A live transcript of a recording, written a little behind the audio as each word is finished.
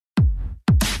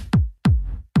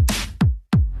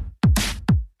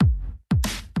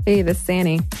Hey, this is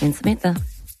Annie. And Samantha.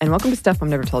 And welcome to Stuff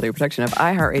Mom Never Told You, a production of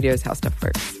iHeartRadio's How Stuff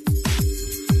Works.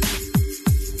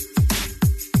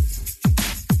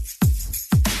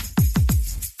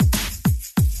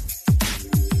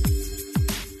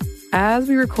 As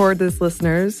we record this,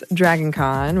 listeners, Dragon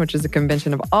Con, which is a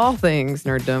convention of all things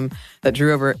nerddom that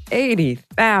drew over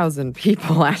 80,000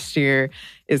 people last year,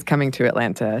 is coming to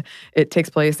Atlanta. It takes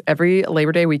place every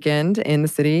Labor Day weekend in the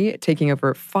city, taking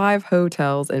over 5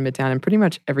 hotels in Midtown and pretty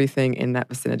much everything in that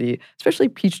vicinity, especially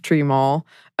Peachtree Mall.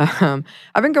 I've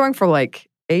been going for like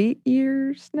 8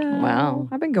 years now. Wow.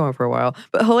 I've been going for a while.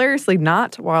 But hilariously,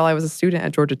 not while I was a student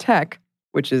at Georgia Tech,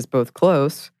 which is both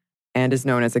close and is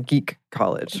known as a geek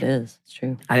college. It is. It's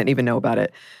true. I didn't even know about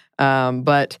it.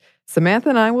 But Samantha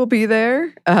and I will be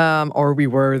there, or we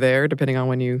were there, depending on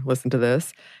when you listen to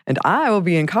this. And I will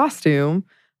be in costume,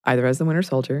 either as the Winter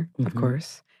Soldier, of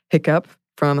course, Hiccup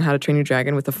from How to Train Your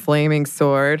Dragon with a flaming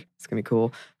sword. It's going to be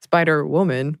cool.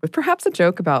 Spider-Woman with perhaps a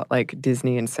joke about like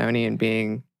Disney and Sony and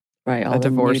being a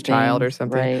divorced child or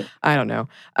something. Right. I don't know.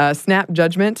 Snap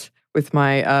Judgment with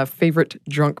my favorite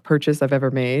drunk purchase I've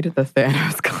ever made, the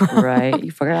Thanos Club. Right.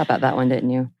 You forgot about that one, didn't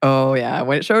you? Oh, yeah.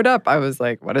 When it showed up, I was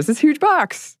like, what is this huge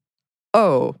box?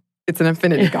 Oh, it's an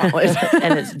infinity gauntlet.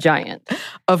 And it's giant.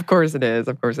 Of course it is.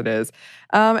 Of course it is.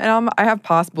 And I have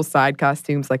possible side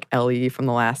costumes like Ellie from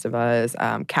The Last of Us,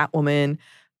 Catwoman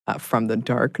from The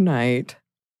Dark Knight,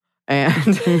 and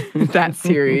that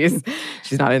series.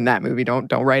 She's not in that movie. Don't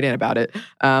write in about it.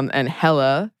 And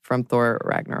Hela from Thor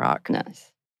Ragnarok. Nice.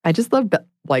 I just love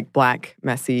like black,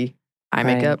 messy eye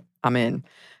makeup. I'm in.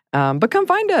 But come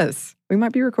find us. We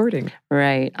might be recording.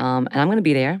 Right. And I'm going to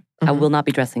be there. I will not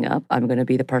be dressing up. I'm going to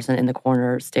be the person in the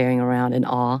corner staring around in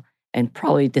awe and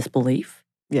probably disbelief.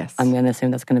 Yes. I'm going to assume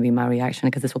that's going to be my reaction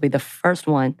because this will be the first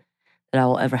one that I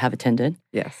will ever have attended.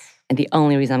 Yes. And the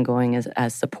only reason I'm going is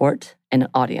as support and an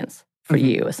audience for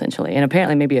you, essentially. And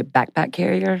apparently maybe a backpack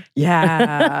carrier.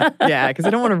 Yeah. Yeah, because I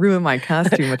don't want to ruin my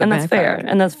costume with a And backpack. that's fair.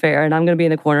 And that's fair. And I'm going to be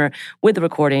in the corner with the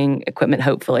recording equipment,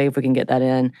 hopefully, if we can get that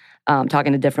in,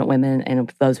 talking to different women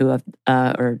and those who have,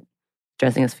 are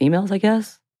dressing as females, I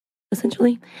guess,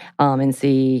 essentially, and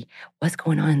see what's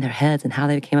going on in their heads and how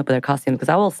they came up with their costumes. Because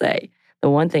I will say, the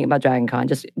one thing about Dragon Con,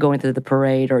 just going through the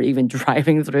parade or even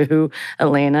driving through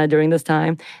Atlanta during this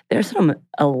time, there's some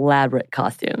elaborate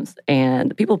costumes.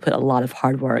 And people put a lot of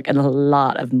hard work and a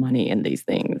lot of money in these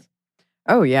things.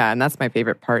 Oh, yeah. And that's my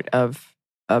favorite part of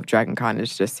Dragon Con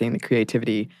is just seeing the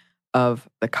creativity of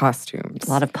the costumes. A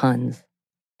lot of puns.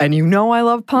 And you know I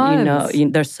love puns.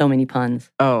 There's so many puns.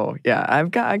 Oh, yeah.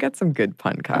 I got some good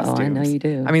pun costumes. Oh, I know you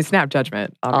do. I mean, Snap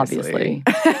Judgment, obviously.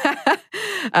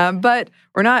 But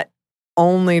we're not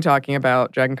only talking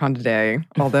about Dragon Con today,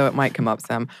 although it might come up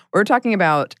some. We're talking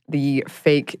about the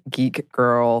fake geek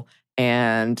girl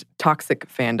and toxic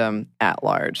fandom at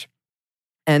large.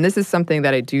 And this is something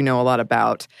that I do know a lot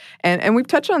about. And we've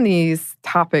touched on these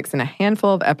topics in a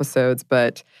handful of episodes,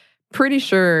 but pretty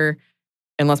sure,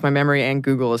 unless my memory and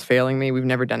Google is failing me, we've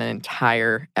never done an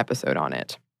entire episode on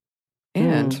it.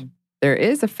 And there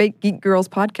is a Fake Geek Girls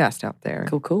podcast out there.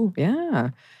 Cool. Yeah.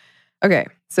 Okay,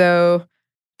 so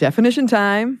definition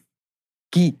time.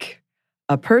 Geek.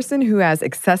 A person who has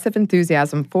excessive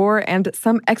enthusiasm for and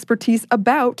some expertise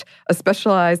about a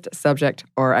specialized subject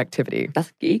or activity.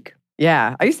 That's geek.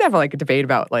 Yeah. I used to have like a debate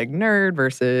about like nerd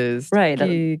versus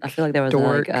geek. I feel like there was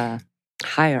dork. like a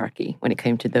hierarchy when it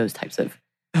came to those types of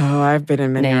Oh, I've been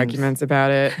in many names. arguments about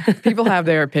it. People have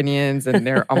their opinions and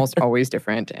they're almost always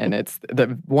different. And it's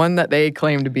the one that they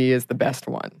claim to be is the best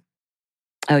one.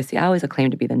 Oh, see, I always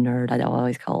claimed to be the nerd.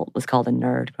 Was called a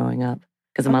nerd growing up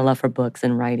because of my love for books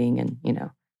and writing and,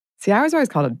 See, I was always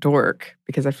called a dork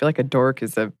because I feel like a dork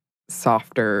is a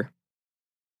softer,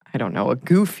 I don't know, a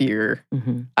goofier.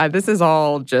 This is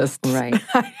all just, Right.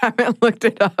 I haven't looked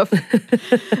it up.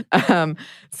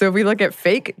 So if we look at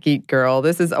fake geek girl,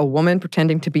 this is a woman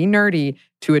pretending to be nerdy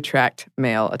to attract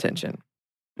male attention.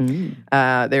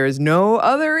 There is no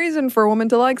other reason for a woman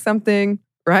to like something,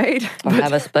 right? Or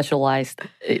have a specialized,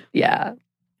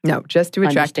 No, just to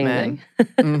attract men.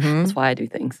 understanding. That's why I do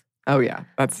things. Oh, yeah.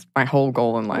 That's my whole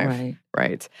goal in life.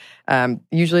 Right.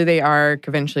 Usually they are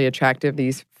conventionally attractive,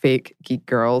 these fake geek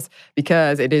girls,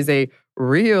 because it is a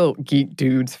real geek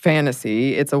dude's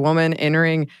fantasy. It's a woman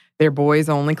entering their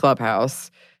boys-only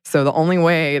clubhouse. So the only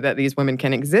way that these women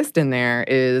can exist in there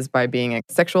is by being a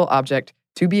sexual object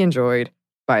to be enjoyed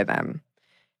by them.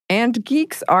 And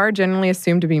geeks are generally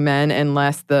assumed to be men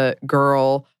unless the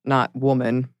girl, not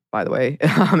woman, by the way,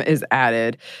 is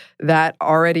added. That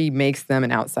already makes them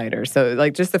an outsider. So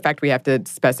like just the fact we have to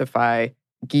specify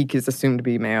geek is assumed to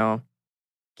be male,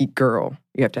 geek girl,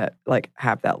 you have to like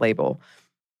have that label.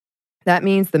 That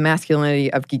means the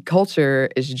masculinity of geek culture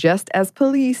is just as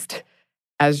policed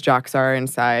as jocks are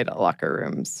inside locker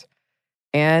rooms.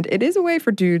 And it is a way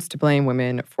for dudes to blame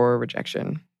women for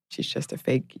rejection. She's just a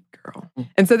fake geek girl.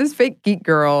 And so this fake geek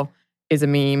girl is a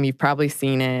meme. You've probably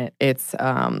seen it. It's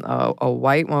a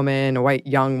white woman, a white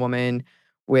young woman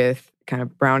with kind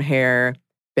of brown hair,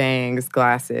 bangs,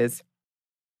 glasses.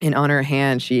 And on her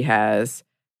hand, she has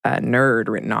a nerd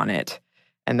written on it.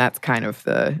 And that's kind of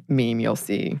the meme you'll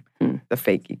see, the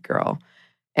fake geek girl.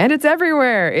 And it's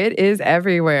everywhere. It is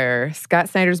everywhere. Scott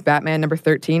Snyder's Batman number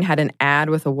 13 had an ad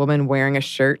with a woman wearing a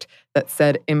shirt that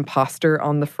said imposter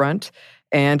on the front.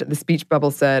 And the speech bubble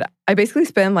said, I basically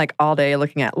spend like all day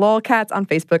looking at lolcats on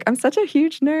Facebook. I'm such a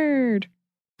huge nerd.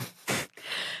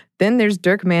 Then there's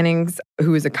Dirk Mannings,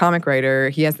 who is a comic writer.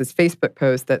 He has this Facebook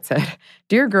post that said,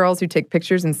 Dear girls who take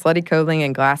pictures in slutty clothing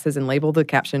and glasses and label the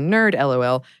caption nerd,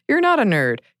 LOL, you're not a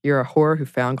nerd. You're a whore who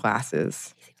found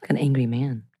glasses. He seems like an angry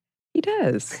man. He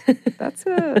does.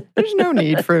 There's no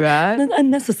need for that.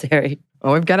 Unnecessary.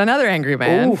 Oh, we've got another angry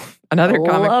man. Ooh, another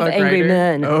comic book writer. Angry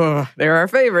men. Oh, they're our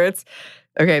favorites.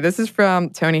 Okay, this is from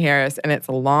Tony Harris, and it's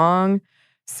long,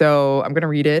 so I'm going to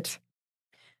read it.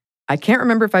 I can't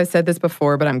remember if I said this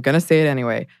before, but I'm going to say it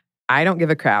anyway. I don't give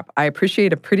a crap. I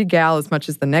appreciate a pretty gal as much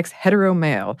as the next hetero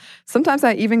male. Sometimes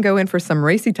I even go in for some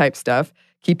racy type stuff,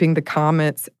 keeping the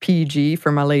comments PG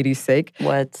for my lady's sake.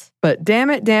 What? But damn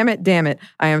it,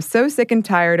 I am so sick and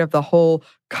tired of the whole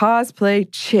cosplay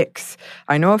chicks.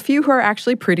 I know a few who are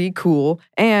actually pretty cool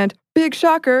and, big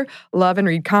shocker, love and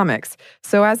read comics.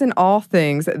 So as in all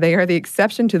things, they are the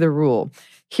exception to the rule.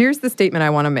 Here's the statement I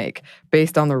want to make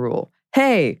based on the rule.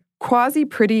 Hey,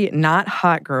 quasi-pretty, not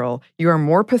hot girl, you are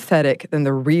more pathetic than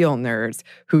the real nerds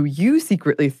who you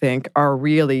secretly think are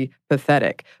really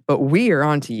pathetic. But we are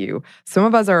onto you. Some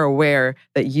of us are aware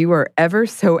that you are ever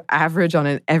so average on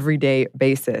an everyday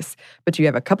basis, but you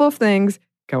have a couple of things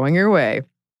going your way.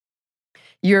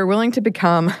 You're willing to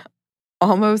become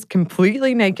almost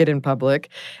completely naked in public,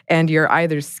 and you're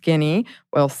either skinny,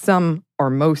 well, some or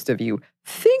most of you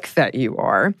think that you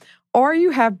are, or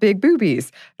you have big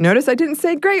boobies. Notice I didn't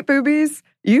say great boobies.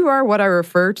 You are what I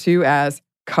refer to as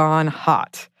con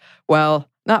hot. Well,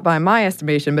 not by my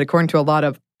estimation, but according to a lot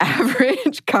of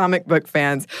average comic book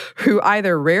fans who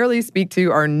either rarely speak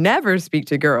to or never speak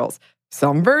to girls.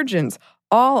 Some virgins,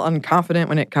 all unconfident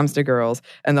when it comes to girls.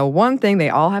 And the one thing they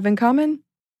all have in common,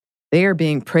 they are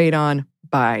being preyed on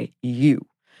by you.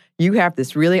 You have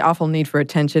this really awful need for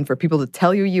attention, for people to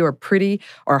tell you you are pretty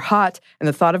or hot, and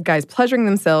the thought of guys pleasuring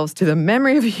themselves to the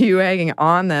memory of you egging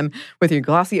on them with your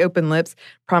glossy open lips,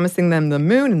 promising them the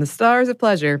moon and the stars of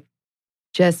pleasure,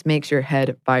 just makes your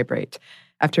head vibrate.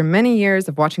 After many years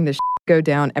of watching this go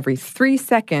down every 3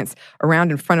 seconds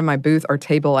around in front of my booth or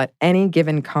table at any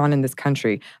given con in this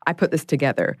country, I put this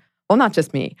together. Well, not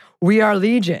just me. We are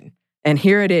legion. And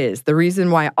here it is, the reason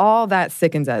why all that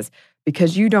sickens us,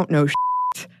 because you don't know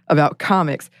about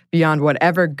comics beyond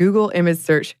whatever Google image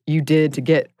search you did to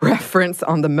get reference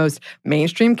on the most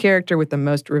mainstream character with the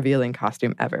most revealing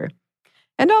costume ever.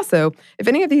 And also, if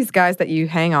any of these guys that you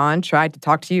hang on tried to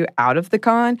talk to you out of the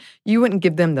con, you wouldn't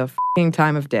give them the f***ing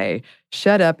time of day.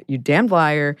 Shut up, you damned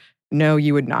liar. No,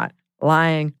 you would not.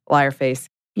 Lying, liar face.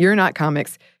 You're not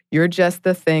comics. You're just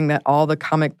the thing that all the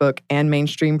comic book and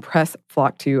mainstream press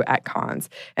flock to at cons.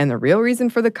 And the real reason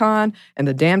for the con and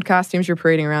the damned costumes you're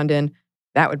parading around in,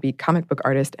 that would be comic book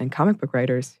artists and comic book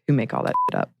writers who make all that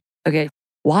shit up. Okay,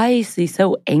 why is he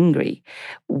so angry?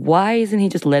 Why isn't he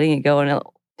just letting it go? And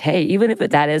hey, even if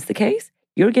that is the case,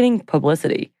 you're getting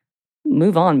publicity.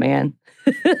 Move on, man.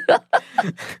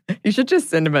 You should just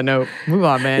send him a note. Move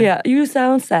on, man. Yeah, you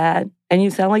sound sad, and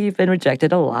you sound like you've been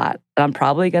rejected a lot. And I'm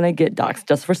probably going to get doxxed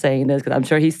just for saying this, because I'm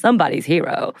sure he's somebody's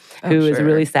hero who is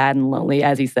really sad and lonely,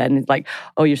 as he said. And it's like,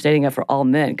 oh, you're standing up for all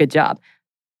men. Good job.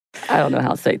 I don't know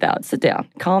how to say that. Sit down.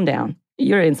 Calm down.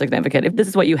 You're insignificant. If this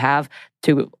is what you have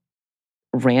to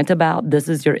rant about, this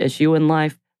is your issue in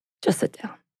life, just sit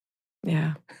down.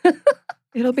 Yeah.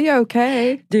 It'll be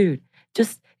okay. Dude,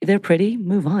 just, if they're pretty,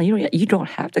 move on. You don't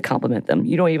have to compliment them.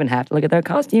 You don't even have to look at their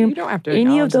costume. You don't have to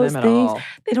any of those them things. at all.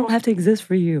 They don't have to exist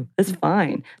for you. It's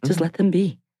fine. Just let them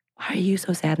be. Why are you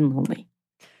so sad and lonely?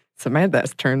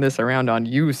 Samantha's turned this around on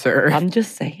you, sir. I'm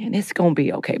just saying, it's going to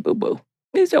be okay, boo-boo.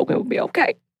 It's going to be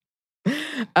okay.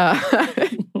 Uh,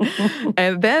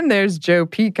 and then there's Joe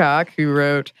Peacock, who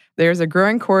wrote, "There's a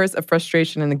growing chorus of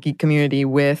frustration in the geek community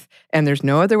with, and there's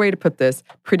no other way to put this,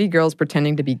 pretty girls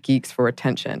pretending to be geeks for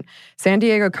attention. San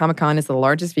Diego Comic-Con is the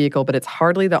largest vehicle, but it's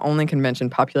hardly the only convention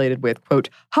populated with, quote,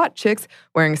 hot chicks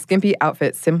wearing skimpy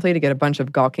outfits simply to get a bunch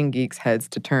of gawking geeks' heads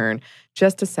to turn,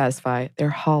 just to satisfy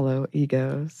their hollow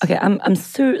egos." Okay, I'm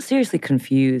seriously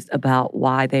confused about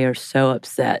why they are so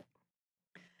upset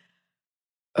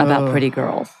about pretty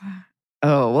girls.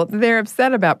 Oh, well, they're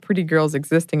upset about pretty girls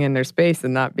existing in their space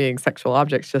and not being sexual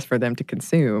objects just for them to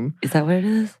consume. Is that what it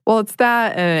is? Well, it's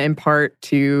that, and in part,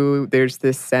 too, there's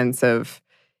this sense of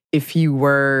if you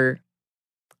were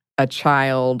a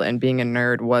child and being a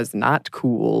nerd was not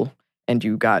cool and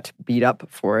you got beat up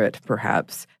for it,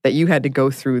 perhaps, that you had to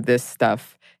go through this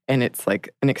stuff and it's like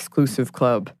an exclusive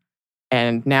club.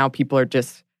 And now people are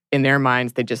just, in their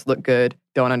minds, they just look good,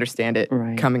 don't understand it,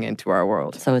 coming into our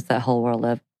world. So it's that whole world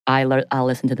of, I'll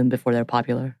listen to them before they're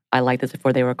popular. I like this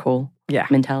before they were cool. Yeah.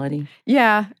 Mentality.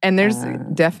 Yeah. And there's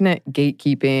definite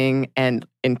gatekeeping and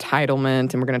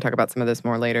entitlement. And we're going to talk about some of this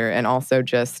more later. And also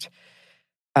just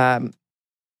a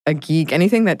geek,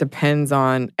 anything that depends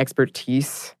on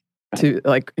expertise to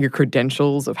like your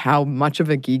credentials of how much of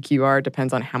a geek you are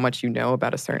depends on how much you know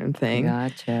about a certain thing.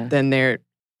 Gotcha. Then they're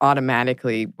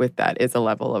automatically with that is a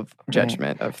level of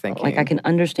judgment of thinking. Like I can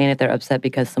understand if they're upset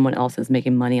because someone else is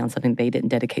making money on something they didn't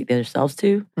dedicate themselves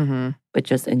to, but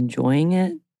just enjoying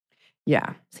it,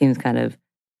 seems kind of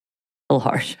a little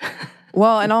harsh.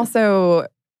 Well, and also,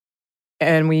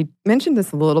 and we mentioned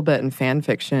this a little bit in fan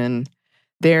fiction,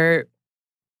 there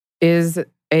is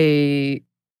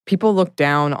people look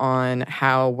down on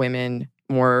how women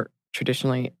more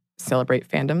traditionally celebrate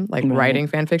fandom, like writing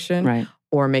fan fiction.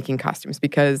 Or making costumes.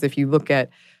 Because if you look at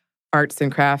arts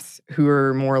and crafts, who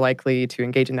are more likely to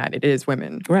engage in that, it is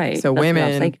women. Right. So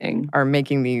women are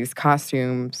making these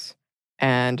costumes,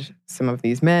 and some of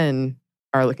these men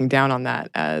are looking down on that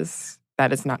as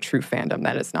that is not true fandom.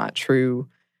 That is not true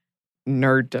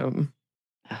nerddom.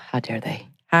 How dare they?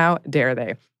 How dare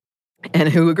they? And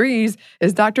who agrees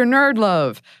is Dr.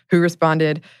 Nerdlove, who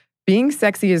responded, "Being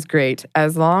sexy is great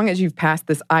as long as you've passed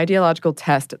this ideological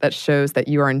test that shows that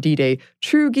you are indeed a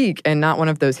true geek and not one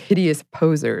of those hideous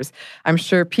posers. I'm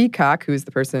sure Peacock," who's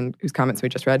the person whose comments we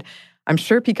just read, "I'm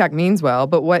sure Peacock means well,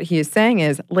 but what he is saying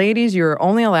is, ladies, you are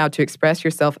only allowed to express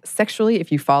yourself sexually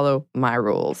if you follow my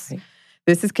rules." Right.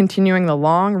 This is continuing the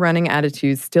long-running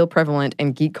attitudes still prevalent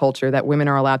in geek culture that women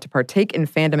are allowed to partake in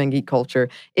fandom and geek culture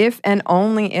if and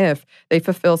only if they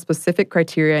fulfill specific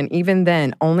criteria, and even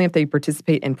then, only if they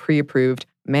participate in pre-approved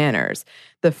manners.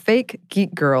 The fake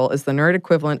geek girl is the nerd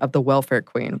equivalent of the welfare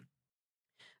queen,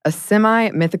 a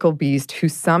semi-mythical beast who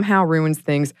somehow ruins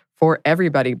things for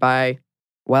everybody by,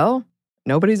 well,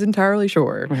 nobody's entirely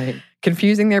sure. Right.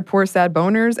 Confusing their poor, sad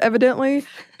boners, evidently.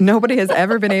 Nobody has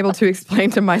ever been able to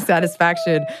explain to my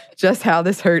satisfaction just how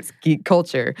this hurts geek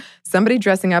culture. Somebody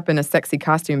dressing up in a sexy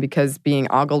costume because being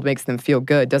ogled makes them feel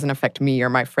good doesn't affect me or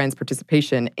my friends'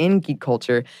 participation in geek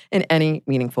culture in any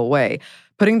meaningful way.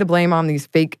 Putting the blame on these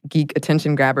fake geek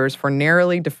attention grabbers for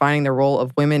narrowly defining the role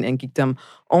of women in geekdom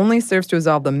only serves to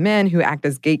absolve the men who act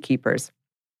as gatekeepers,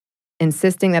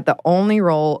 insisting that the only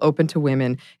role open to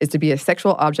women is to be a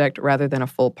sexual object rather than a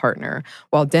full partner,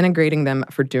 while denigrating them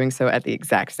for doing so at the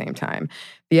exact same time.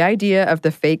 The idea of the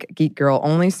fake geek girl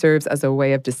only serves as a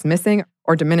way of dismissing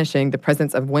or diminishing the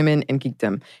presence of women in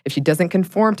geekdom. If she doesn't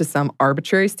conform to some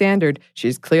arbitrary standard,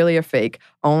 she's clearly a fake,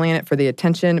 only in it for the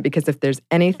attention, because if there's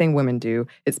anything women do,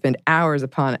 it's spend hours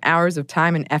upon hours of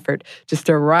time and effort just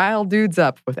to rile dudes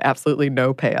up with absolutely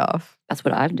no payoff. That's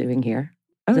what I'm doing here.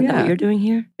 Isn't that what you're doing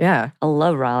here? Yeah. I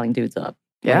love riling dudes up.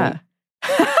 Yeah.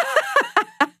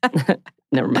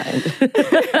 Never mind.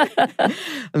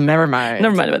 Never mind.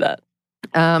 Never mind about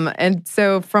that. And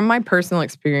so from my personal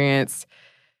experience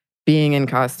being in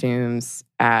costumes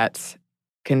at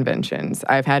conventions,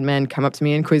 I've had men come up to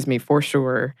me and quiz me for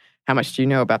sure. How much do you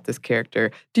know about this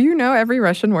character? Do you know every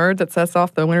Russian word that sets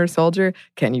off the Winter Soldier?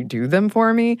 Can you do them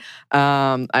for me?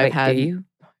 Do you?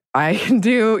 I can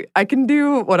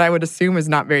do what I would assume is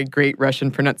not very great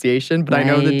Russian pronunciation, but I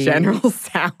know the general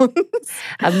sounds.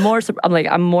 Not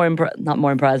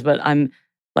more impressed, but I'm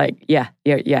like, yeah.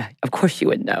 Of course you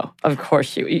would know. Of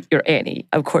course you're Annie.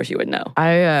 Of course you would know.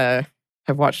 I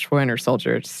have watched Winter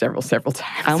Soldier several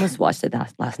times. I almost watched it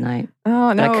last night.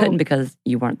 Oh, no. But I couldn't because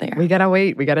you weren't there. We gotta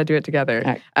wait. We gotta do it together.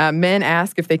 Right. Men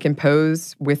ask if they can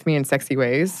pose with me in sexy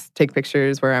ways, take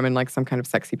pictures where I'm in like some kind of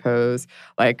sexy pose,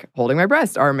 like holding my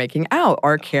breast or making out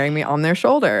or carrying me on their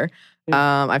shoulder.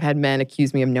 I've had men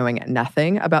accuse me of knowing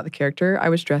nothing about the character I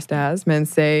was dressed as. Men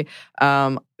say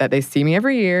that they see me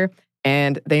every year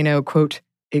and they know, quote,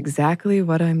 exactly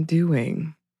what I'm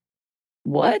doing.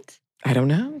 What? I don't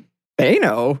know. They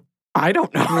know. I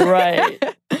don't know. Right.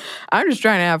 I'm just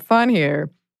trying to have fun here.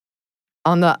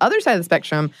 On the other side of the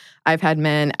spectrum, I've had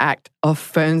men act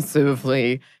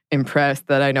offensively impressed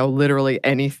that I know literally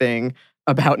anything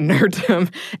about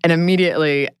nerddom and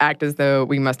immediately act as though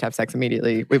we must have sex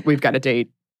immediately. We've got a date.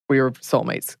 We were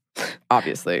soulmates,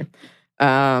 obviously.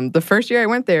 The first year I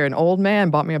went there, an old man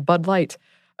bought me a Bud Light.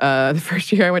 The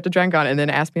first year I went to DragonCon and then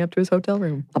asked me up to his hotel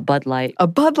room. A Bud Light. A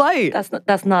Bud Light.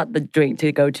 That's not the drink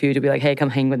to go to be like, hey, come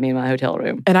hang with me in my hotel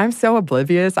room. And I'm so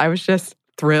oblivious. I was just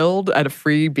thrilled at a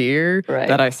free beer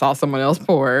that I saw someone else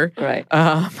pour. Right.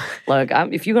 Look,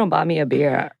 if you're going to buy me a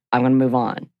beer, I'm going to move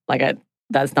on.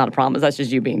 That's not a promise. That's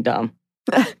just you being dumb.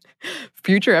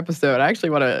 Future episode, I actually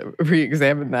want to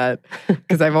re-examine that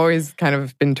because I've always kind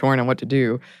of been torn on what to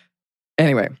do.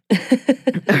 Anyway,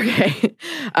 okay.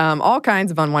 All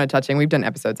kinds of unwanted touching. We've done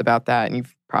episodes about that, and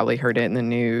you've probably heard it in the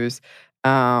news.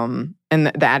 And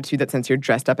the attitude that since you're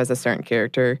dressed up as a certain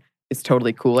character, it's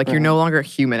totally cool. Like, you're no longer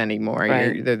human anymore.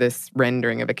 Right. They're this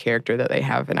rendering of a character that they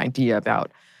have an idea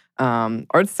about.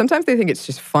 Or sometimes they think it's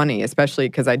just funny, especially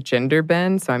because I gender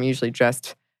bend, so I'm usually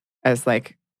dressed as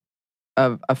like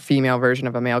a female version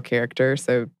of a male character.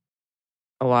 So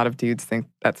a lot of dudes think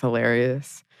that's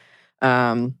hilarious.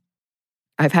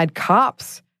 I've had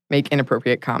cops make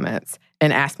inappropriate comments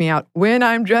and ask me out when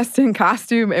I'm dressed in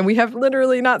costume, and we have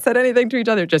literally not said anything to each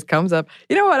other. It just comes up,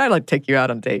 you know what, I'd like to take you out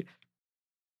on a date.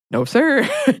 No, sir.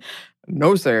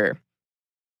 No, sir.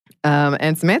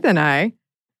 And Samantha and I,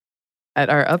 at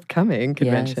our upcoming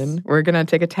convention, we're going to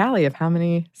take a tally of how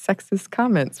many sexist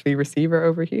comments we receive or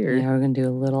overhear. Yeah, we're going to do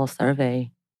a little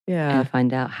survey and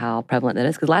find out how prevalent that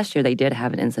is. Because last year they did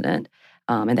have an incident,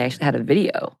 and they actually had a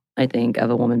video, I think, of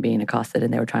a woman being accosted,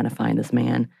 and they were trying to find this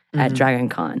man at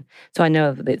DragonCon. So I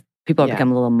know that people have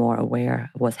become a little more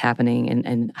aware of what's happening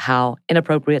and how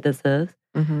inappropriate this is.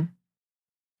 Mm-hmm.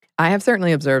 I have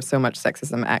certainly observed so much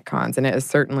sexism at cons, and it has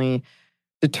certainly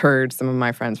deterred some of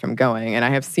my friends from going. And I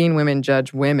have seen women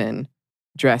judge women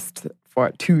dressed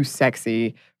too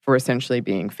sexy for essentially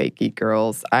being fake geek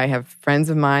girls. I have friends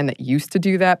of mine that used to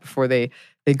do that before they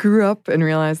grew up and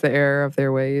realized the error of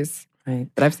their ways. Right.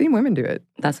 But I've seen women do it.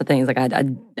 That's the thing. It's like,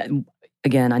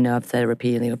 again, I know I've said it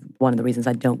repeatedly. One of the reasons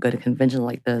I don't go to conventions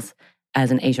like this as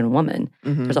an Asian woman,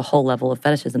 there's a whole level of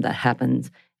fetishism that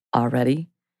happens already.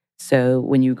 So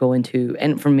when you go into,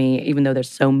 and for me, even though there's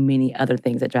so many other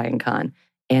things at DragonCon,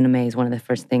 anime is one of the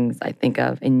first things I think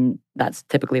of. And that's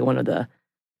typically one of the,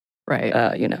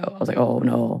 I was like, oh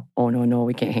no,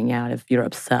 we can't hang out if you're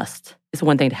obsessed. It's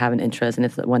one thing to have an interest and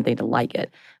it's one thing to like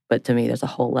it. But to me, there's a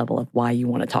whole level of why you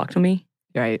want to talk to me.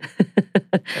 Right.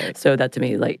 So that to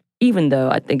me, like, even though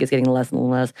I think it's getting less and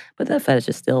less, but that fetish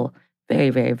is still very,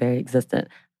 very, very existent.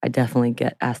 I definitely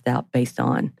get asked out based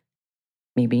on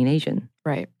me being Asian.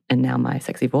 Right. And now my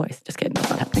sexy voice. Just kidding, that's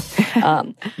not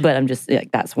happening. But I'm just,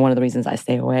 like, that's one of the reasons I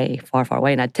stay away, far, far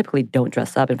away. And I typically don't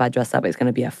dress up. If I dress up, it's going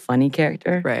to be a funny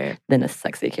character than a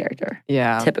sexy character.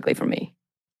 Yeah. Typically for me.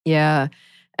 Yeah.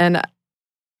 And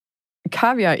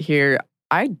caveat here,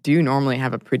 I do normally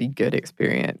have a pretty good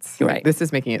experience. Right. This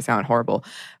is making it sound horrible.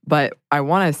 But I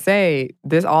want to say,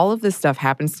 all of this stuff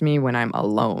happens to me when I'm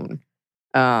alone.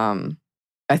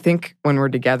 I think when we're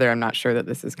together, I'm not sure that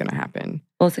this is going to happen.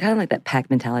 Well, it's kind of like that pack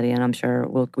mentality, and I'm sure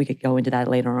we could go into that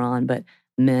later on, but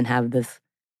men have this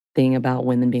thing about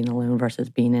women being alone versus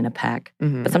being in a pack.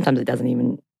 Mm-hmm. But sometimes it doesn't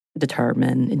even deter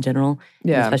men in general.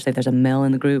 Yeah. And especially if there's a male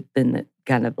in the group, then it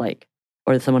kind of like,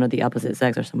 or someone of the opposite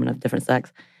sex or someone of different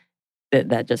sex,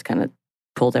 that just kind of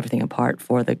pulls everything apart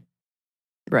for the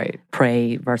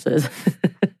prey versus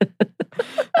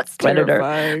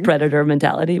predator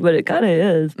mentality, but it kind of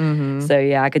is. Mm-hmm. So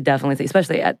yeah, I could definitely see,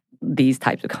 especially at these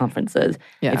types of conferences,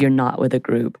 if you're not with a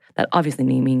group, that obviously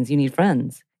means you need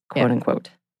friends, quote unquote.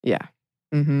 Yeah.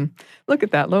 Mm-hmm. Look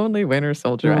at that lonely winter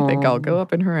soldier. I think I'll go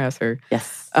up and harass her.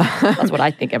 Yes. That's what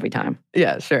I think every time.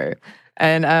 Yeah, sure.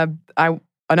 And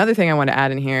another thing I want to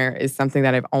add in here is something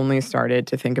that I've only started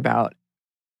to think about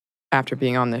after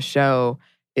being on this show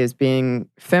is being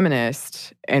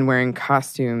feminist and wearing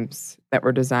costumes that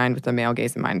were designed with the male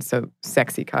gaze in mind. So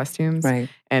sexy costumes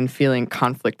and feeling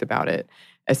conflict about it,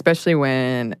 especially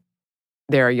when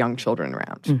there are young children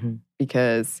around. Mm-hmm.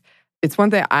 Because it's one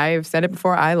thing, I've said it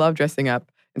before, I love dressing up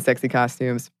in sexy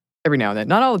costumes every now and then.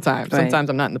 Not all the time. Sometimes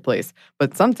I'm not in the place.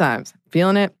 But sometimes,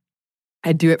 feeling it,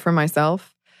 I do it for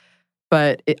myself.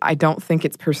 But I don't think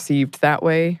it's perceived that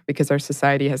way because our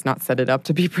society has not set it up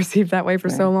to be perceived that way for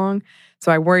so long.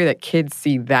 So I worry that kids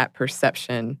see that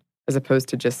perception as opposed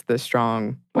to just the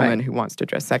strong woman who wants to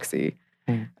dress sexy.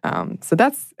 So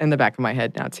that's in the back of my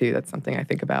head now, too. That's something I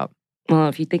think about. Well,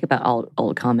 if you think about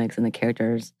old comics and the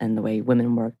characters and the way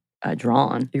women were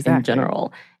drawn in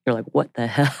general, you're like, what the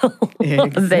hell are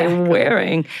they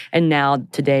wearing? And now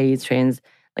today's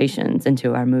translations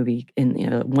into our movie in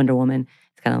Wonder Woman,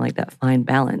 it's kind of like that fine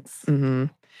balance. Mm-hmm.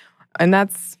 And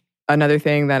that's another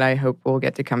thing that I hope we'll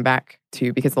get to come back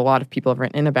to, because a lot of people have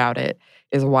written in about it,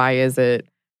 is why is it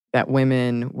that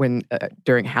women, when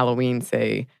during Halloween,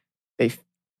 say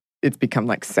it's become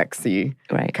like sexy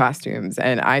costumes.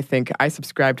 And I think I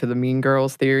subscribe to the Mean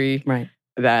Girls theory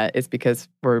that it's because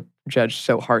we're judged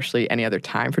so harshly any other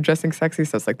time for dressing sexy.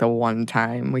 So it's like the one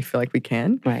time we feel like we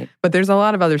can. Right. But there's a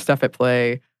lot of other stuff at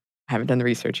play. I haven't done the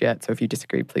research yet. So if you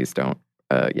disagree, please don't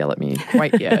yell at me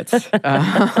quite yet.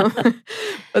 But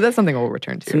that's something we'll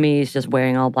return to. To me, it's just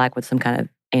wearing all black with some kind of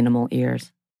animal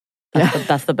ears.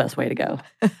 That's the best way to go.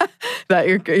 That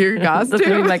your costume?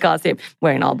 That's my costume.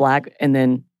 Wearing all black and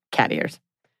then cat ears.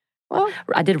 Well,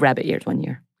 I did rabbit ears one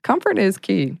year. Comfort is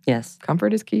key. Yes.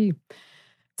 Comfort is key.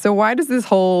 So why does this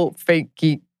whole fake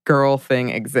geek girl thing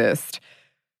exist?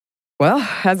 Well,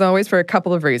 as always, for a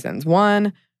couple of reasons.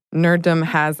 One, nerddom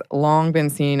has long been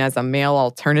seen as a male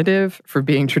alternative for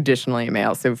being traditionally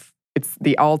male. So it's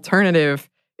the alternative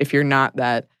if you're not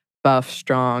that buff,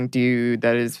 strong dude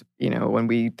that is, when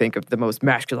we think of the most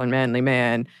masculine, manly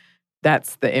man,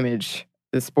 that's the image,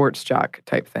 the sports jock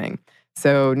type thing.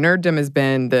 So nerddom has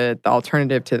been the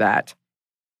alternative to that.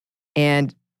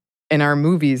 And in our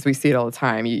movies, we see it all the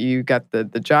time. You got the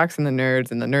jocks and the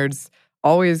nerds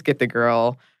always get the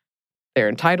girl. They're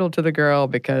entitled to the girl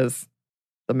because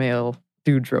the male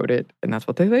dudes wrote it, and that's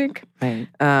what they think. Right.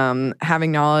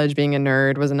 Having knowledge, being a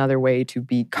nerd, was another way to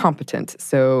be competent.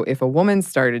 So if a woman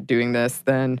started doing this,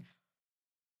 then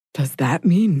does that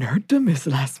mean nerddom is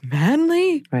less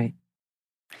manly? Right.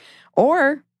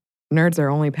 Or nerds are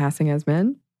only passing as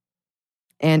men.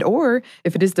 And or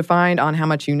if it is defined on how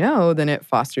much you know, then it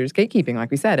fosters gatekeeping,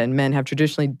 like we said. And men have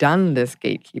traditionally done this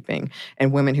gatekeeping.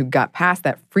 And women who got past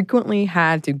that frequently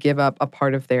had to give up a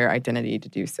part of their identity to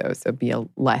do so. So be a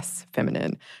less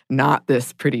feminine, not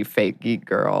this pretty fake geek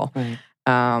girl. Right.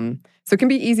 So it can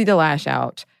be easy to lash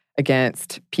out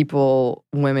against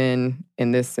women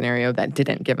in this scenario that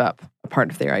didn't give up a part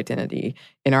of their identity.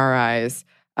 In our eyes,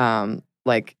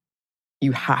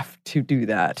 you have to do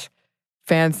that.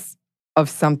 Fans of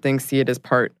something see it as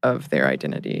part of their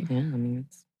identity. Yeah, I mean,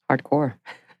 it's hardcore.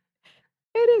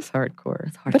 It is hardcore.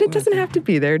 It's hardcore, but it doesn't have to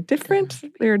be. There are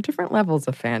different levels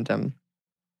of fandom.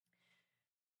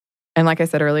 And like I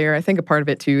said earlier, I think a part of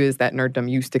it too is that nerddom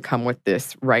used to come with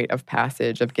this rite of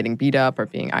passage of getting beat up or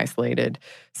being isolated.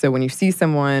 So when you see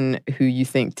someone who you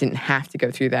think didn't have to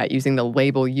go through that, using the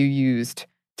label you used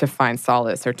to find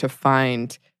solace or to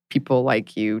find people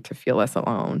like you to feel less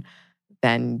alone,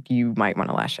 then you might want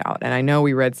to lash out. And I know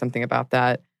we read something about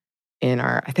that in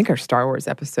our Star Wars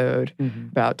episode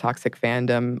about toxic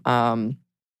fandom.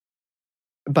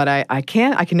 But I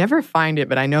can never find it,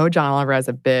 but I know John Oliver has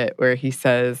a bit where he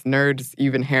says nerds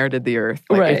you've inherited the earth.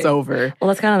 It's over. Well,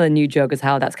 that's kind of the new joke, is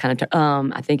how that's kind of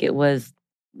I think it was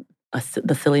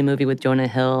the silly movie with Jonah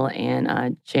Hill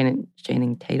and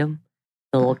Channing Tatum,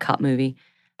 the little cop movie.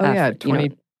 Oh yeah,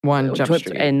 21 Jump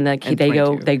Street. And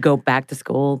they go back to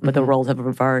school, but the roles have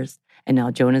reversed. And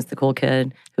now Jonah's the cool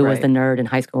kid who was the nerd in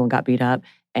high school and got beat up,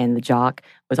 and the jock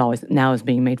is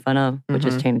being made fun of, which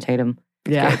is Channing Tatum.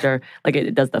 Character.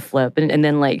 It does the flip. And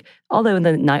then although in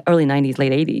the early 90s,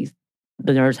 late 80s,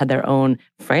 the nerds had their own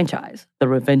franchise, The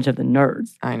Revenge of the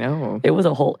Nerds. I know. It was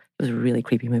a really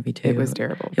creepy movie too. It was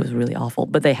terrible. It was really awful.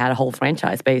 But they had a whole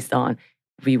franchise based on,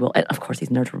 and of course these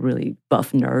nerds were really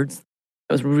buff nerds.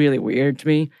 It was really weird to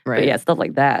me. Right. But yeah, stuff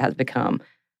like that has become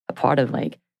a part of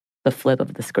the flip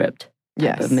of the script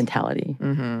type of mentality.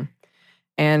 Mm-hmm.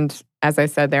 And as I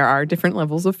said, there are different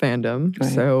levels of fandom.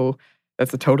 Right. So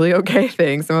that's a totally okay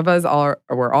thing. Some of us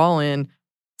we're all in.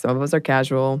 Some of us are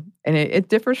casual. And it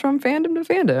differs from fandom to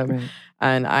fandom. Right.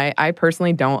 And I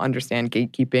personally don't understand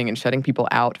gatekeeping and shutting people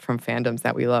out from fandoms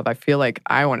that we love. I feel like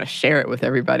I want to share it with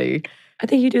everybody. I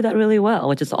think you do that really well,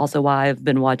 which is also why I've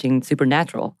been watching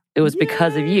Supernatural. It was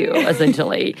because of you,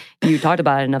 essentially. You talked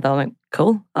about it enough that I'm like,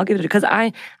 cool, I'll give it. Because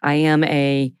I am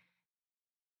maybe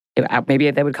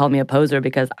they would call me a poser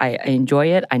because I enjoy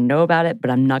it, I know about it, but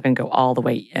I'm not going to go all the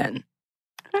way in.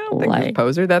 I don't think you're a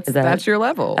poser. That's your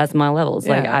level. That's my levels.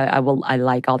 Yeah. I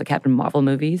like all the Captain Marvel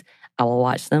movies. I will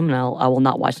watch them, and I will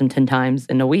not watch them 10 times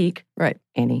in a week. Right.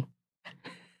 Annie.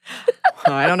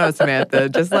 Oh, I don't know, Samantha.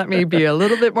 Just let me be a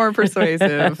little bit more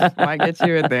persuasive. Might get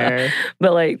you in there.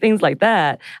 But things like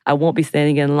that, I won't be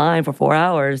standing in line for 4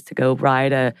 hours to go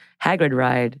ride a Hagrid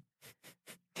ride.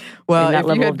 Well, and that if you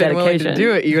level had of been willing to dedication.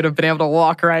 do it, you would have been able to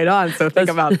walk right on. So think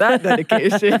about that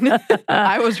dedication.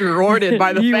 I was rewarded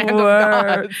by the fandom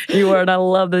gods. You were, and I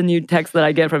love the new text that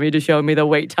I get from you to show me the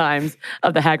wait times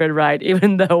of the Hagrid ride,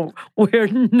 even though we're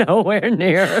nowhere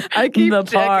near I keep the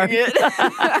checking park.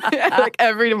 it. Like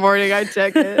every morning I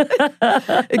check it.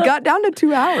 It got down to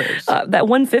 2 hours. That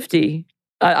 150,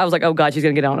 I was like, oh God, she's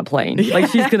going to get on a plane. Like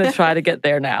she's going to try to get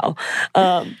there now.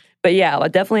 But yeah, I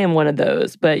definitely am one of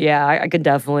those. But yeah, I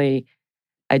definitely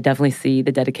see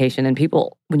the dedication. And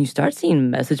people, when you start seeing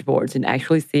message boards and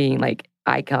actually seeing like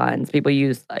icons, people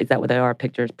use, is that what they are,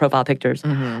 pictures, profile pictures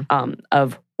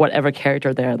of whatever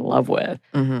character they're in love with.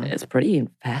 It's pretty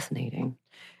fascinating.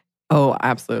 Oh,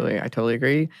 absolutely. I totally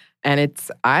agree. And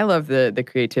I love the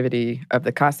creativity of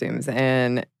the costumes.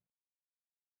 And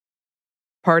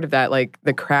part of that, like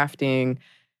the crafting,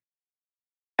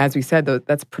 as we said,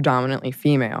 that's predominantly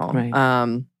female.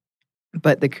 Right.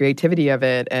 But the creativity of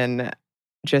it and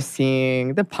just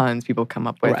seeing the puns people come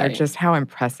up with or just how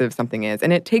impressive something is.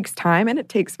 And it takes time and it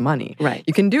takes money. Right.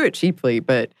 You can do it cheaply,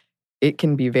 but it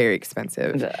can be very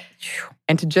expensive.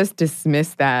 And to just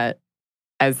dismiss that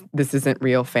as this isn't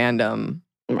real fandom,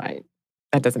 right?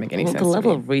 That doesn't make any sense. The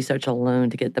level of research alone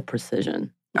to get the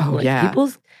precision. Oh, yeah.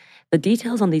 The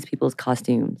details on these people's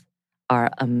costumes are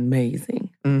amazing.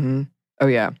 Mm-hmm. Oh,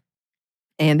 yeah.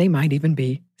 And they might even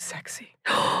be sexy.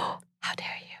 How dare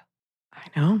you?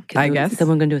 I know. I guess. Is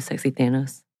someone going to do a sexy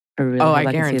Thanos? I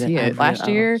guarantee it. Last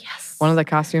year, one of the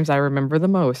costumes I remember the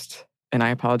most, and I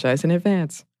apologize in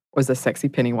advance, was a sexy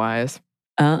Pennywise.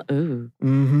 Ooh.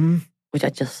 Mm-hmm. Which I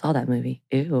just saw that movie.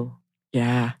 Ew.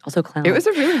 Yeah. Also clown. It was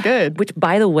a really good. Which,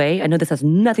 by the way, I know this has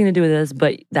nothing to do with this,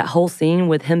 but that whole scene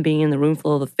with him being in the room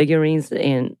full of the figurines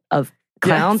and of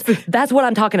clowns, that's what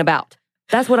I'm talking about.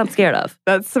 That's what I'm scared of.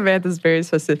 That's Samantha's very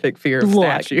specific fear of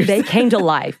statues. They came to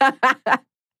life.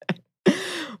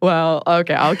 Well,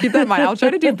 okay, I'll keep that in mind. I'll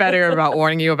try to do better about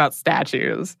warning you about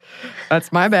statues.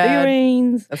 That's my bad.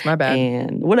 Figurines. That's my bad.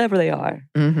 And whatever they are.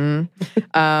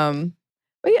 Mm-hmm.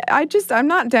 But yeah, I'm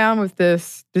not down with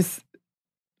this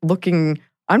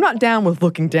I'm not down with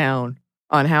looking down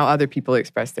on how other people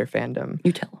express their fandom.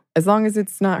 You tell them. As long as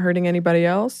it's not hurting anybody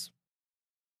else,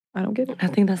 I don't get it. I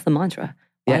think that's the mantra.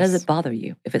 Why does it bother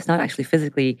you? If it's not actually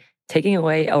physically taking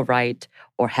away a right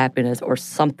or happiness or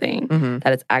something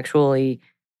that it's actually,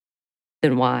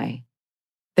 then why?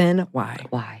 Then why?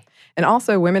 Why? And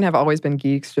also, women have always been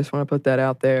geeks. Just want to put that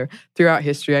out there. Throughout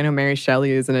history, I know Mary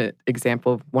Shelley is an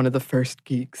example of one of the first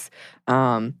geeks.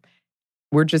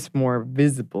 We're just more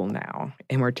visible now,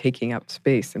 and we're taking up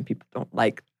space, and people don't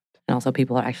like it. And also,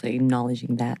 people are actually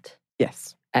acknowledging that.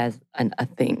 Yes. As a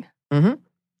thing. Mm-hmm.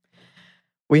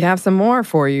 We have some more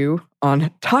for you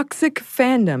on toxic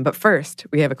fandom. But first,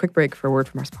 we have a quick break for a word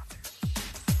from our sponsor.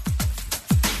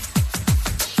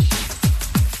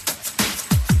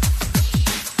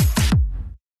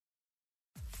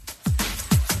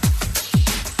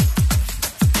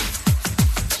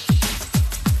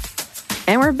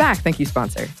 And we're back. Thank you,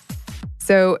 sponsor.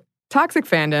 So, toxic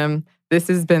fandom, this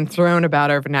has been thrown about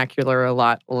our vernacular a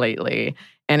lot lately.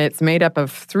 And it's made up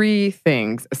of 3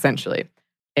 things, essentially.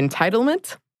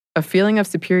 Entitlement, a feeling of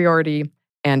superiority,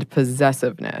 and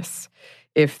possessiveness.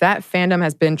 If that fandom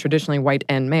has been traditionally white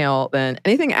and male, then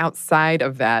anything outside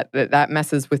of that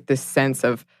messes with this sense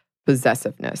of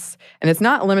possessiveness. And it's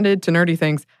not limited to nerdy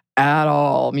things at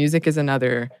all. Music is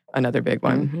another big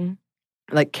one. Mm-hmm.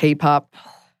 Like K-pop.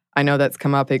 I know that's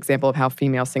come up, example of how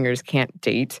female singers can't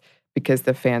date because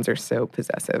the fans are so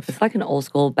possessive. It's like an old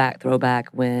school throwback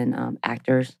when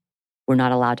actors were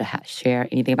not allowed to share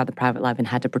anything about the private life and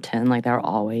had to pretend like they were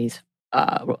always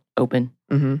open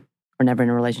or never in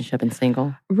a relationship and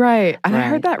single. Right. And I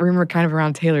heard that rumor kind of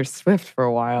around Taylor Swift for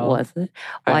a while. Was it?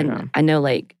 Well, I know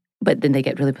but then they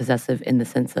get really possessive in the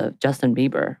sense of Justin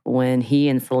Bieber. When he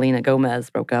and Selena Gomez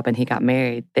broke up and he got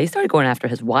married, they started going after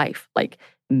his wife, like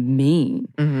mean,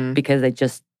 because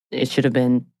it should have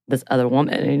been this other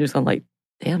woman. And you're just kind of like,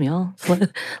 damn, y'all,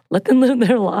 let them live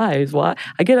their lives. Why?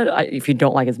 I get it. If you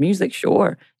don't like his music,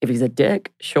 sure. If he's a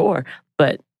dick, sure.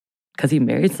 But because he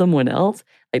married someone else,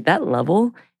 like that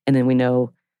level, and then we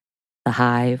know the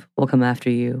Hive will come after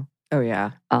you. Oh,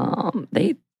 yeah.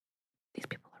 These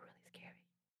people are really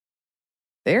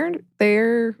scary.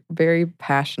 They're very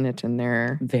passionate in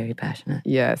their... Very passionate.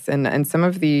 Yes. And some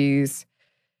of these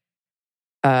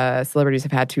celebrities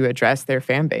have had to address their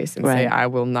fan base and say,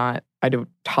 I don't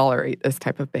tolerate this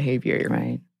type of behavior.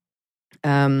 Right.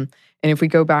 And if we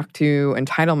go back to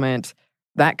entitlement,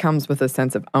 that comes with a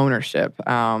sense of ownership.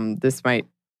 This might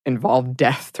involve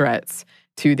death threats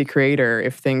to the creator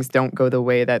if things don't go the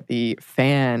way that the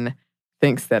fan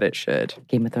thinks that it should.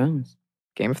 Game of Thrones.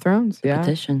 Game of Thrones, yeah.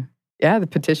 Petition. Yeah, the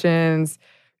petitions.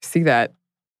 See that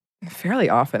fairly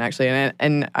often, actually.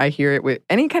 And I hear it with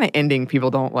any kind of ending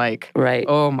people don't like. Right.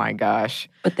 Oh, my gosh.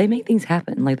 But they make things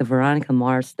happen, like the Veronica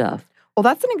Mars stuff. Well,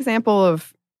 that's an example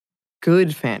of good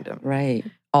fandom. Right.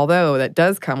 Although that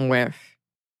does come with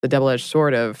the double-edged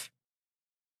sword of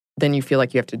then you feel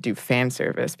like you have to do fan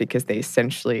service because they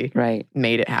essentially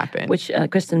made it happen. Which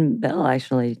Kristen Bell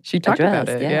actually She talked addressed.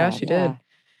 about it. Yeah, she did.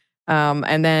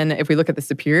 And then if we look at the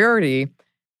superiority,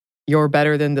 you're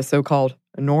better than the so-called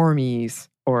normies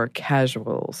or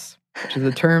casuals, which are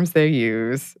the terms they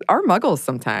use, are muggles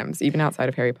sometimes, even outside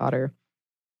of Harry Potter.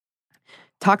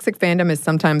 Toxic fandom is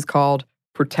sometimes called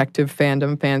protective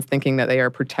fandom, fans thinking that they are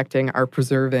protecting or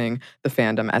preserving the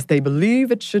fandom as they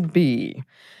believe it should be.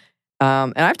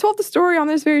 And I've told the story on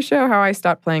this very show how I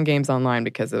stopped playing games online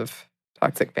because of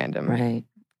toxic fandom. Right.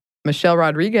 Michelle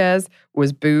Rodriguez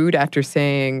was booed after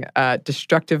saying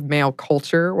destructive male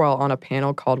culture while on a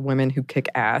panel called Women Who Kick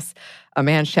Ass. A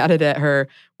man shouted at her,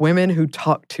 "Women who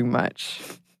talk too much."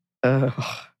 Then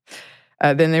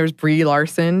there was Brie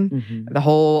Larson.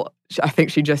 Mm-hmm. I think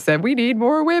she just said, "We need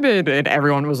more women." And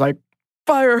everyone was like,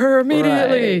 "Fire her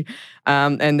immediately."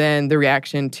 Right. And then the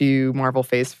reaction to Marvel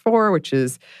Phase 4, which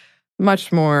is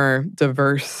much more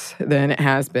diverse than it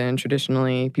has been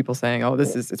traditionally. People saying, "Oh,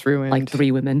 it's ruined." Like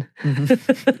 3 women.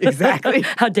 Mm-hmm. Exactly.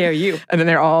 How dare you? And then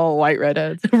they're all white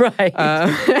redheads. Right.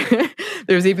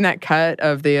 There's even that cut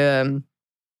of the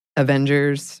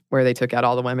Avengers where they took out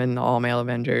all the women, all male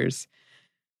Avengers.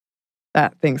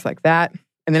 Things like that.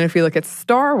 And then if we look at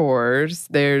Star Wars,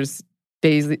 there's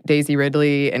Daisy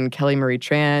Ridley and Kelly Marie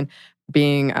Tran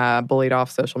being bullied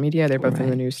off social media. They're both in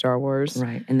the new Star Wars.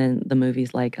 Right. And then the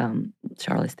movies like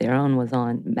Charlize Theron was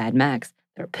on Mad Max.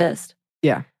 They're pissed.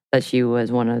 Yeah. That she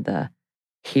was one of the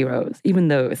heroes, even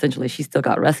though essentially she still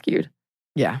got rescued.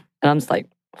 Yeah. And I'm just like,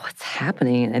 what's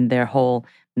happening? And their whole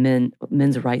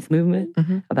men's rights movement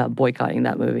about boycotting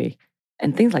that movie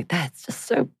and things like that. It's just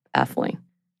so baffling.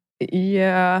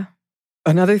 Yeah.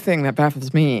 Another thing that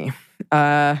baffles me,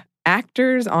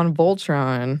 actors on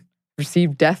Voltron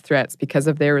received death threats because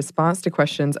of their response to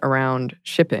questions around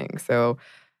shipping. So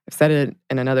I've said it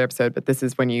in another episode, but this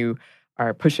is when you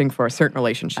are pushing for a certain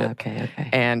relationship. Okay.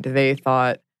 And they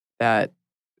thought that,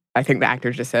 I think the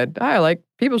actors just said,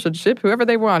 people should ship whoever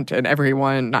they want. And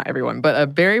not everyone, but a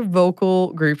very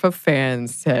vocal group of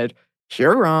fans said,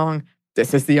 "You're wrong.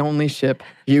 This is the only ship,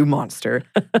 you monster."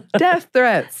 Death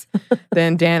threats.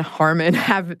 Then Dan Harmon,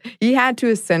 he had to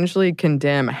essentially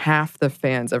condemn half the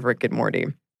fans of Rick and Morty.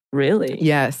 Really?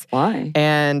 Yes. Why?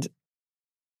 And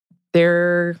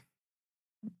it's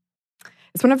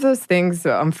one of those things,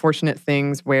 unfortunate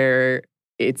things, where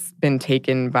it's been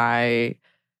taken by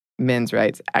men's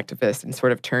rights activists and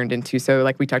sort of turned into, so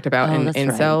like we talked about in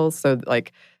incels, so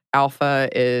like alpha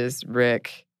is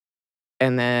Rick,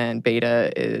 and then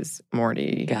beta is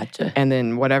Morty. Gotcha. And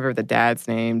then whatever the dad's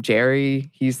name, Jerry,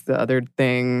 he's the other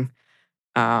thing.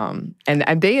 And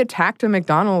they attacked a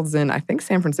McDonald's in, I think,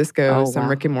 San Francisco,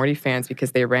 Rick and Morty fans,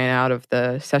 because they ran out of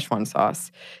the Szechuan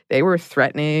sauce. They were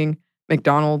threatening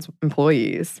McDonald's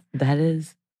employees.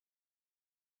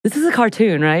 This is a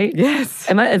cartoon, right? Yes.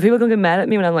 Are people going to get mad at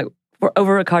me when I'm like, we're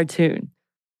over a cartoon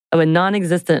of a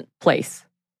non-existent place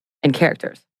and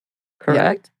characters,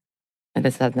 correct? Yeah.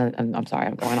 And I'm sorry,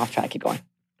 I'm going off track. Keep going.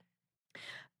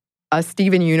 A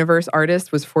Steven Universe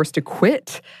artist was forced to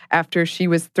quit after she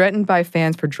was threatened by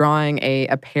fans for drawing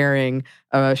a pairing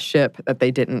of a ship that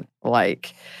they didn't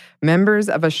like. Members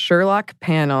of a Sherlock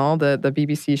panel, the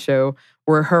BBC show,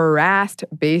 were harassed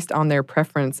based on their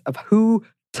preference of who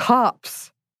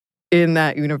tops in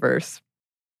that universe.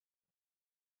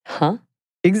 Huh?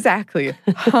 Exactly.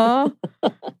 Huh?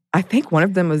 I think one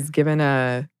of them was given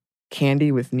a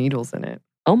candy with needles in it.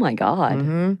 Oh my God.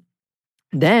 Mm-hmm.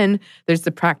 Then there's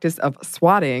the practice of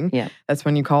swatting. Yeah. That's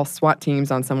when you call SWAT teams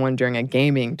on someone during a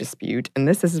gaming dispute. And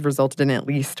this has resulted in at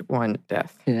least one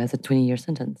death. Yeah, that's a 20-year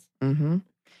sentence. Mm-hmm.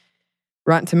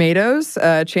 Rotten Tomatoes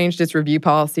changed its review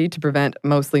policy to prevent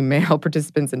mostly male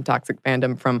participants in toxic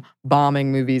fandom from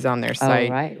bombing movies on their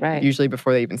site. Oh, right. Usually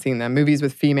before they even seen them. Movies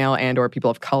with female and or people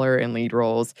of color in lead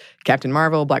roles. Captain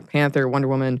Marvel, Black Panther, Wonder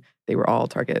Woman, they were all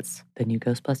targets. The new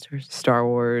Ghostbusters. Star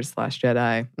Wars, Last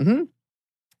Jedi. Mm-hmm.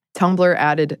 Tumblr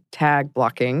added tag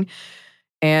blocking.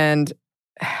 And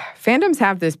fandoms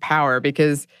have this power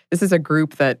because this is a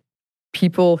group that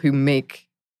people who make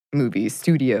movies,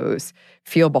 studios,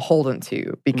 feel beholden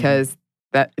to because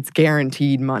that it's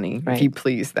guaranteed money if you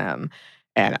please them.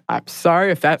 And I'm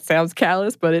sorry if that sounds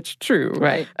callous, but it's true.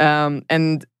 Right.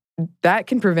 And that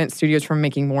can prevent studios from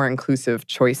making more inclusive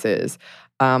choices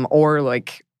or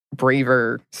like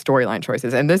braver storyline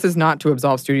choices. And this is not to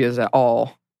absolve studios at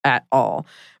all.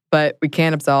 But we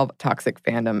can't absolve toxic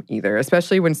fandom either,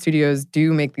 especially when studios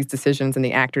do make these decisions and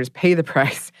the actors pay the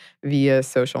price via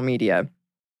social media.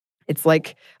 It's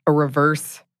like a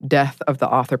reverse death of the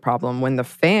author problem when the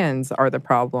fans are the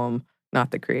problem,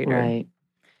 not the creator. Right.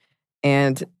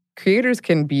 And creators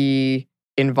can be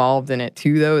involved in it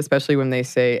too, though, especially when they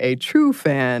say a true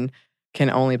fan can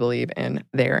only believe in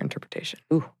their interpretation.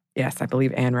 Ooh. Yes, I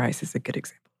believe Anne Rice is a good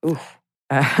example. Ooh.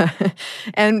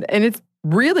 And it's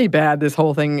really bad, this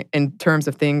whole thing, in terms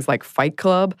of things like Fight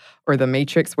Club or The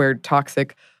Matrix, where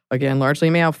toxic, again, largely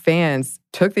male fans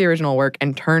took the original work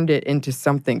and turned it into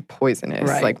something poisonous,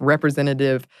 like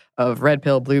representative of red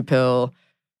pill, blue pill.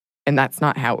 And that's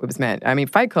not how it was meant. I mean,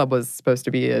 Fight Club was supposed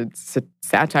to be a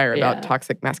satire about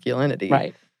toxic masculinity.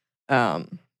 Right.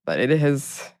 But it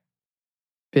has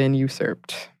been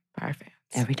usurped by fans.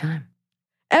 Every time.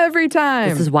 Every time.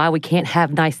 This is why we can't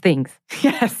have nice things.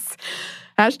 Yes.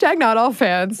 Hashtag not all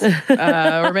fans.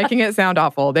 We're making it sound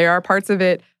awful. There are parts of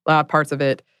it, loud parts of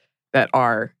it, that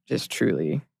are just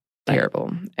truly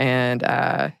terrible and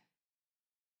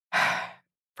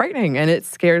frightening. And it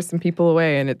scares some people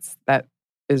away. And that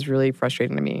is really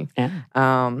frustrating to me.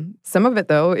 Yeah. Some of it,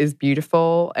 though, is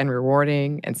beautiful and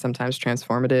rewarding and sometimes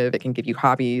transformative. It can give you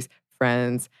hobbies,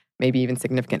 friends, maybe even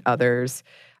significant others.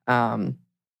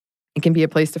 It can be a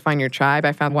place to find your tribe.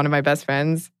 I found one of my best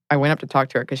friends. I went up to talk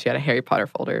to her because she had a Harry Potter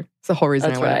folder. It's the whole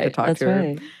reason I went up to talk to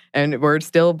her. And we're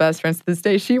still best friends to this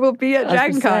day. She will be at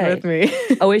Dragon Con with me.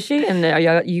 Oh, is she? And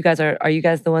are you guys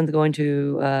the ones going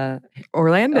to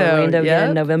Orlando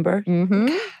in November? Mm-hmm.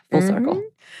 Full circle.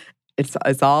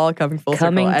 It's all coming full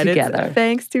circle. And together. It's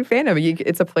thanks to fandom.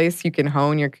 It's a place you can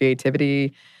hone your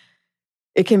creativity.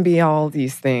 It can be all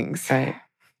these things. Right.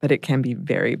 But it can be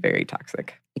very, very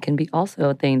toxic. It can be also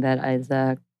a thing that is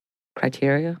a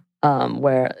criteria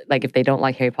where, like, if they don't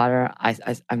like Harry Potter,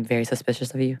 I'm very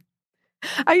suspicious of you.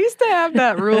 I used to have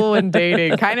that rule in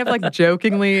dating, kind of like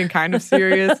jokingly and kind of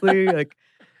seriously. Like,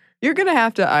 you're going to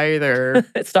have to either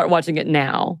start watching it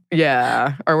now.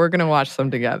 Yeah. Or we're going to watch them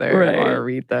together or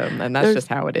read them. And that's just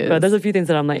how it is. There's a few things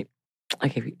that I'm like,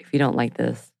 okay, if you don't like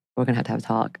this, we're going to have a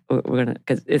talk. We're going to,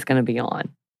 because it's going to be on.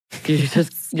 You're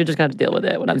just going to deal with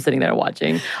it when I'm sitting there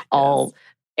watching all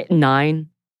 8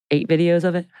 videos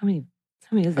of it. How many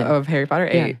is there? Of Harry Potter?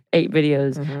 8. Yeah, 8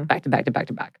 videos back to back to back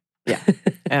to back. Yeah.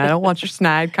 And I don't want your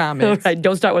snide comments. Right,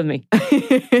 don't start with me.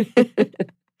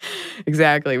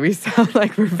 Exactly. We sound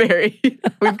like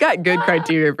we've got good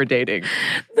criteria for dating.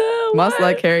 No, Must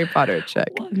like Harry Potter, check.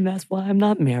 And that's why I'm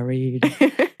not married.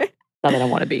 Not that I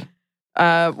want to be.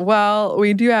 Well,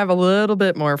 we do have a little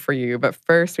bit more for you, but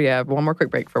first we have one more quick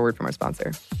break for a word from our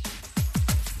sponsor.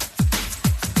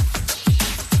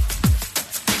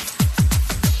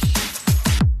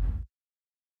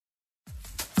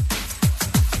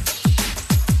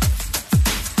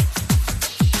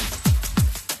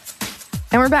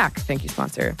 And we're back. Thank you,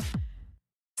 sponsor.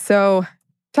 So,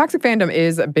 toxic fandom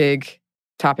is a big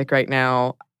topic right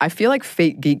now. I feel like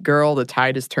fake geek girl, the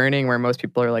tide is turning where most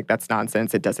people are like, that's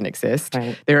nonsense. It doesn't exist.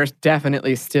 Right. There are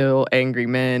definitely still angry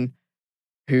men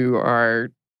who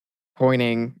are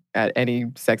pointing at any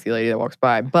sexy lady that walks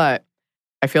by. But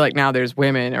I feel like now there's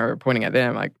women are pointing at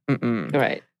them like, mm-mm.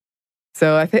 Right.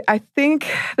 So I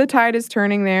think the tide is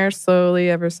turning there slowly,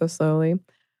 ever so slowly.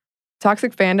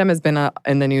 Toxic fandom has been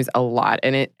in the news a lot.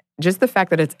 And just the fact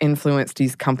that it's influenced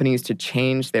these companies to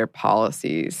change their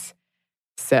policies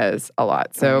says a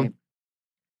lot. So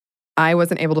I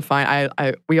wasn't able to find,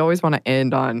 we always want to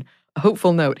end on a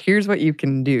hopeful note. Here's what you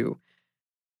can do.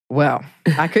 Well,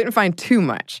 I couldn't find too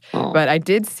much, but I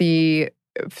did see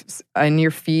in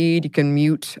your feed, you can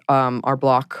mute or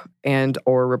block and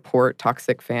or report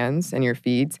toxic fans in your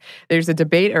feeds. There's a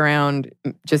debate around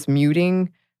just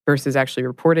muting versus actually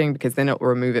reporting, because then it will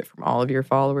remove it from all of your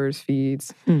followers'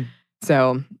 feeds.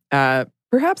 So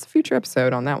perhaps a future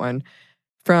episode on that one.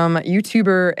 From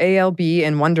YouTuber ALB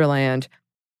in Wonderland,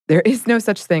 there is no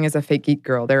such thing as a fake geek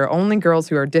girl. There are only girls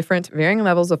who are different, varying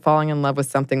levels of falling in love with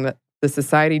something that the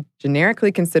society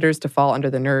generically considers to fall under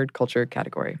the nerd culture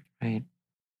category. Right.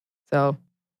 So,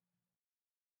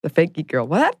 the fake geek girl.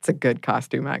 Well, that's a good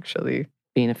costume, actually.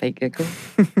 Being a fake geek girl?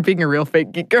 Being a real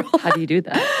fake geek girl. How do you do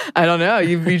that? I don't know.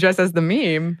 You dress as the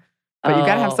meme, but you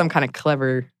got to have some kind of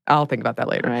clever... I'll think about that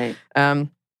later. Right.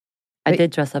 I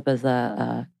did dress up as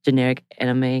a generic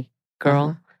anime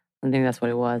girl. I think that's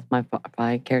what it was.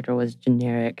 My character was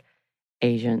generic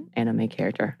Asian anime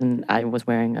character. And I was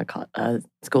wearing a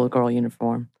schoolgirl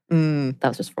uniform. That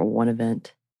was just for one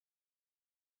event.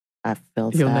 I feel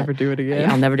You'll sad. never do it again.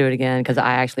 I'll never do it again because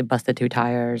I actually busted 2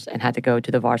 tires and had to go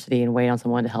to the varsity and wait on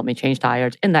someone to help me change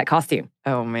tires in that costume.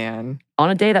 Oh, man. On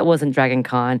a day that wasn't Dragon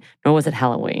Con, nor was it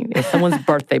Halloween. It was someone's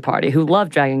birthday party who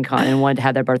loved Dragon Con and wanted to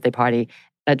have their birthday party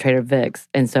at Trader Vic's.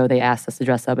 And so they asked us to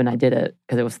dress up, and I did it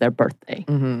because it was their birthday.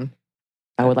 Mm-hmm.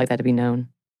 I would like that to be known.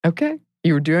 Okay.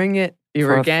 You were doing it. You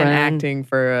For were a again friend. acting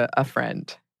for a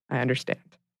friend. I understand.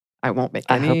 I won't make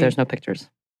I any. hope there's no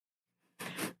pictures.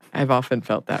 I've often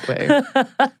felt that way.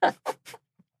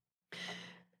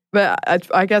 But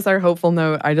I guess our hopeful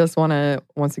note, I just want to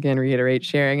once again reiterate,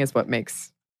 sharing is what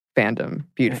makes fandom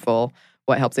beautiful, right.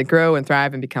 What helps it grow and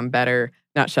thrive and become better,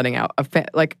 not shutting out.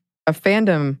 A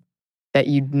fandom that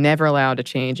you never allow to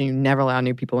change and you never allow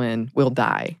new people in will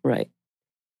die. Right.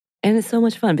 And it's so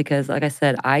much fun because, like I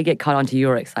said, I get caught onto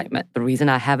your excitement. The reason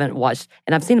I haven't watched,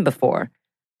 and I've seen it before,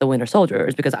 The Winter Soldier,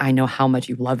 is because I know how much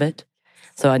you love it.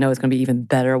 So I know it's going to be even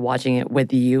better watching it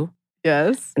with you.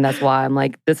 Yes. And that's why I'm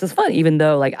like, this is fun, even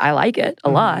though like I like it a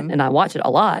lot and I watch it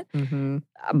a lot. Mm-hmm.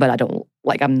 But I don't,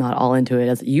 like, I'm not all into it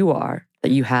as you are,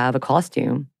 that you have a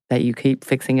costume that you keep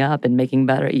fixing up and making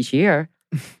better each year.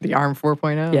 The ARM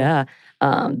 4.0. Yeah.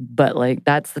 But like,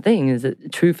 that's the thing is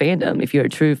that true fandom, if you're a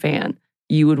true fan,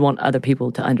 you would want other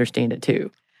people to understand it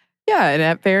too. Yeah, and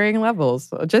at varying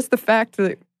levels. Just the fact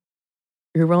that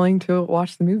you're willing to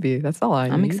watch the movie, that's all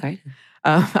I'm excited.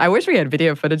 I wish we had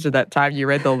video footage of that time you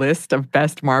read the list of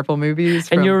best Marvel movies.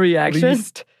 And your reaction?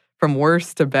 From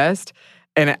worst to best.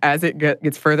 And as it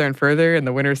gets further and further and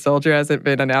the Winter Soldier hasn't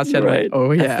been announced yet, right. Like,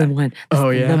 oh yeah. That's the one.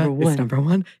 That's number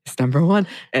one. It's number one.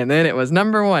 And then it was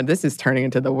number one. This is turning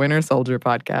into the Winter Soldier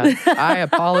podcast. I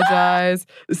apologize.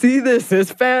 See, this is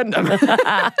fandom.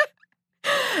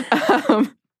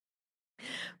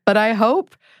 But I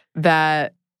hope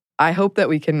that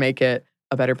we can make it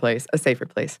a better place, a safer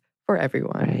place for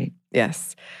everyone. Right.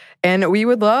 Yes. And we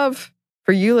would love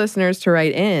for you listeners to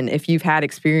write in if you've had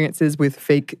experiences with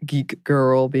fake geek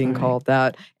girl being called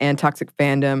that and toxic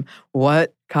fandom.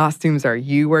 What costumes are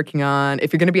you working on?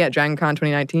 If you're going to be at Dragon Con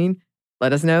 2019,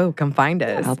 let us know. Come find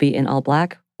us. I'll be in all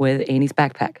black with Annie's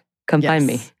backpack. Come find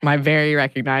me. My very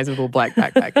recognizable black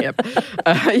backpack. Yep.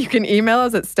 You can email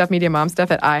us at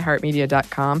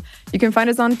stuffmediamomstuff@iheartmedia.com. You can find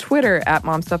us on Twitter at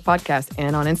momstuffpodcast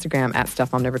and on Instagram at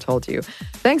stuffmomnevertoldyou.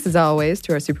 Thanks as always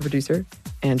to our super producer,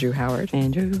 Andrew Howard.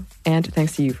 Andrew. And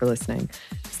thanks to you for listening.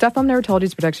 Stuff Mom Never Told You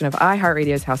is a production of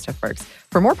iHeartRadio's How Stuff Works.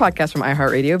 For more podcasts from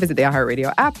iHeartRadio, visit the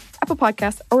iHeartRadio app, Apple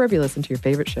Podcasts, or wherever you listen to your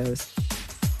favorite shows.